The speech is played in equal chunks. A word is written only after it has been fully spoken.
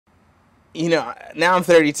you know, now I'm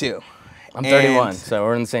 32. I'm 31, so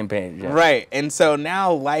we're on the same page. Yeah. Right. And so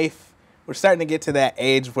now we're starting to get to that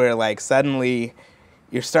age where, like, suddenly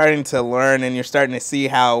you're starting to learn and you're starting to see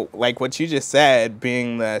how, like what you just said,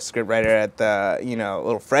 being the scriptwriter at the, you know,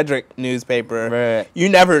 little Frederick newspaper, right. You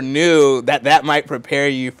never knew that might prepare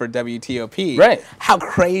you for WTOP. Right. How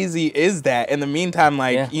crazy is that? In the meantime,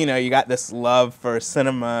 like, yeah. you know, you got this love for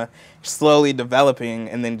cinema slowly developing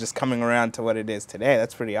and then just coming around to what it is today.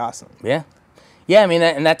 That's pretty awesome. Yeah. Yeah, I mean,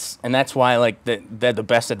 and that's why, like, the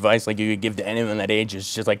best advice, like, you could give to anyone that age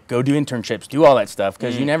is just, like, go do internships, do all that stuff,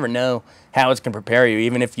 because you never know how it's going to prepare you,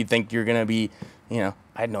 even if you think you're going to be, you know,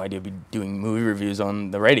 I had no idea I'd be doing movie reviews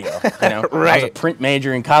on the radio, you know. Right. I was a print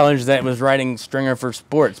major in college that was writing stringer for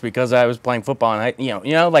sports because I was playing football, and you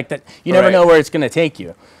know, like that, you never know where it's going to take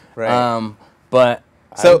you. Right. But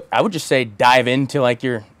so I would just say dive into, like,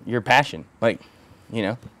 your passion, like, you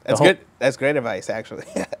know. That's good. That's great advice, actually.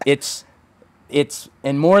 It's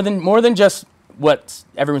and more than just what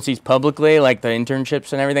everyone sees publicly, like the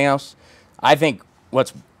internships and everything else. I think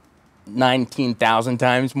what's 19,000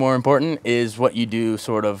 times more important is what you do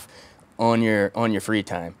sort of on your free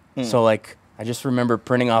time. So, like, I just remember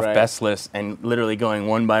printing off best lists and literally going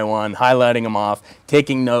one by one, highlighting them off,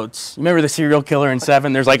 taking notes. Remember the serial killer in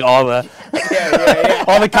Seven? There's like all the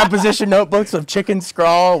all the composition notebooks of chicken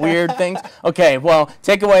scrawl, weird things. Okay, well,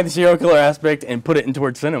 take away the serial killer aspect and put it in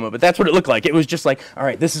towards cinema. But that's what it looked like. It was just like, all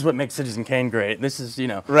right, this is what makes Citizen Kane great. This is, you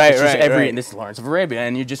know, and this is Lawrence of Arabia.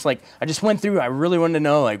 And you just like, I just went through. I really wanted to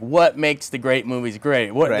know, like, what makes the great movies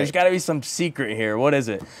great. There's got to be some secret here. What is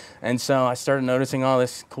it? And so I started noticing all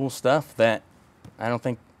this cool stuff that I don't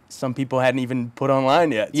think some people hadn't even put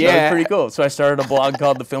online yet. So it was pretty cool. So I started a blog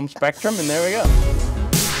called The Film Spectrum, and there we go.